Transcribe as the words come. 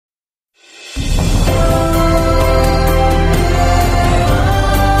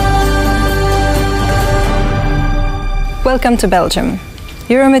Welcome to Belgium.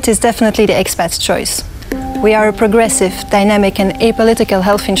 Euromut is definitely the expat's choice. We are a progressive, dynamic and apolitical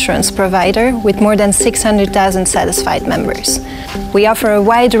health insurance provider with more than 600,000 satisfied members. We offer a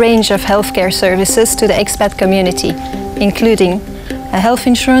wide range of healthcare services to the expat community, including a health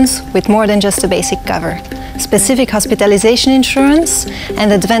insurance with more than just a basic cover, specific hospitalization insurance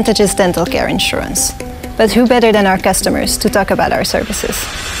and advantageous dental care insurance. But who better than our customers to talk about our services?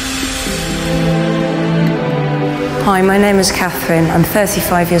 Hi, my name is Catherine. I'm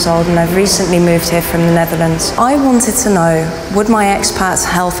 35 years old and I've recently moved here from the Netherlands. I wanted to know, would my expat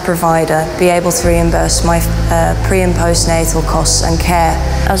health provider be able to reimburse my pre- and postnatal costs and care?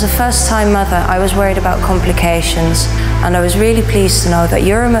 As a first-time mother, I was worried about complications, and I was really pleased to know that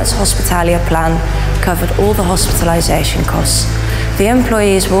Euromut's Hospitalia plan covered all the hospitalization costs. The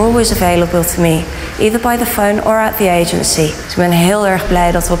employees were always available to me, either by the phone or at the agency. Dus ik ben heel erg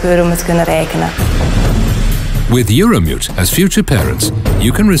blij dat we op Euromut kunnen rekenen. With Euromut as future parents,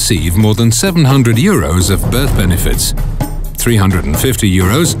 you can receive more than €700 of birth benefits,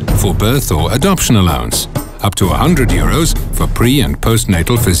 €350 for birth or adoption allowance, up to €100 for pre- and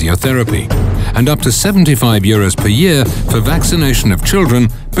postnatal physiotherapy, and up to €75 per year for vaccination of children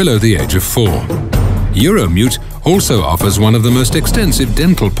below the age of 4. Euromut also offers one of the most extensive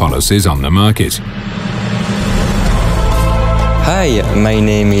dental policies on the market. Hi, my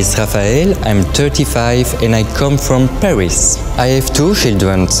name is Raphael, I'm 35 and I come from Paris. I have two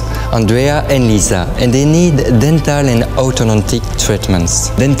children, Andrea and Lisa, and they need dental and orthodontic treatments.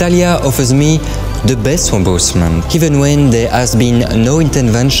 Dentalia offers me the best reimbursement, even when there has been no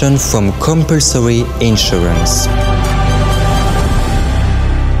intervention from compulsory insurance.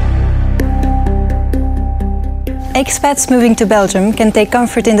 Expats moving to Belgium can take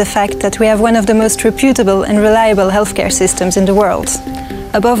comfort in the fact that we have one of the most reputable and reliable healthcare systems in the world.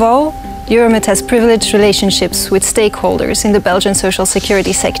 Above all, Euromut has privileged relationships with stakeholders in the Belgian social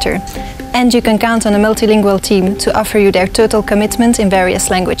security sector, and you can count on a multilingual team to offer you their total commitment in various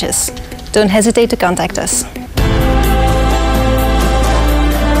languages. Don't hesitate to contact us.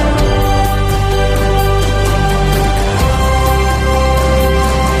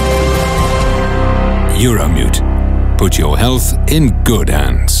 Euromut. Put your health in good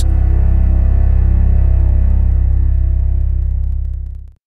hands.